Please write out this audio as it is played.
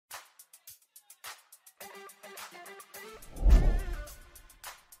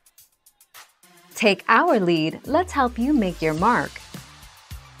Take our lead, let's help you make your mark.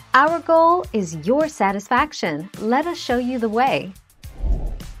 Our goal is your satisfaction. Let us show you the way.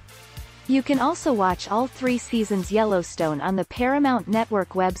 You can also watch all 3 seasons Yellowstone on the Paramount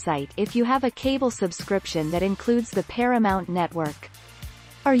Network website if you have a cable subscription that includes the Paramount Network.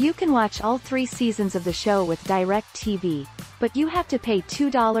 Or you can watch all 3 seasons of the show with DirecTV, but you have to pay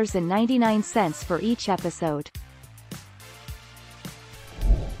 $2.99 for each episode.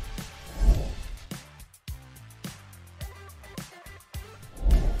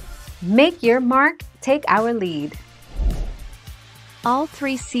 Make your mark, take our lead. All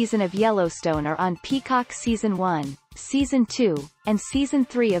 3 seasons of Yellowstone are on Peacock. Season 1, Season 2, and Season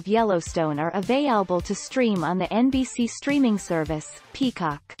 3 of Yellowstone are available to stream on the NBC streaming service,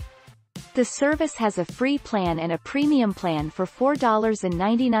 Peacock. The service has a free plan and a premium plan for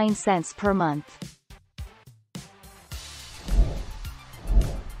 $4.99 per month.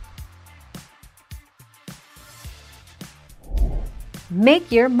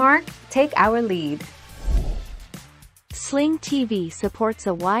 Make your mark, take our lead. Sling TV supports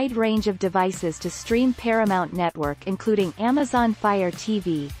a wide range of devices to stream Paramount Network, including Amazon Fire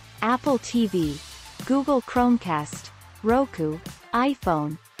TV, Apple TV, Google Chromecast, Roku,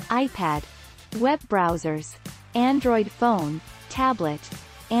 iPhone, iPad, web browsers, Android phone, tablet,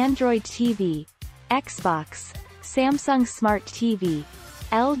 Android TV, Xbox, Samsung Smart TV,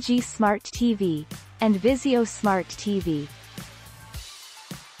 LG Smart TV, and Vizio Smart TV.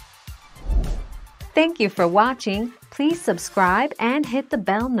 Thank you for watching. Please subscribe and hit the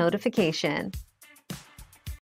bell notification.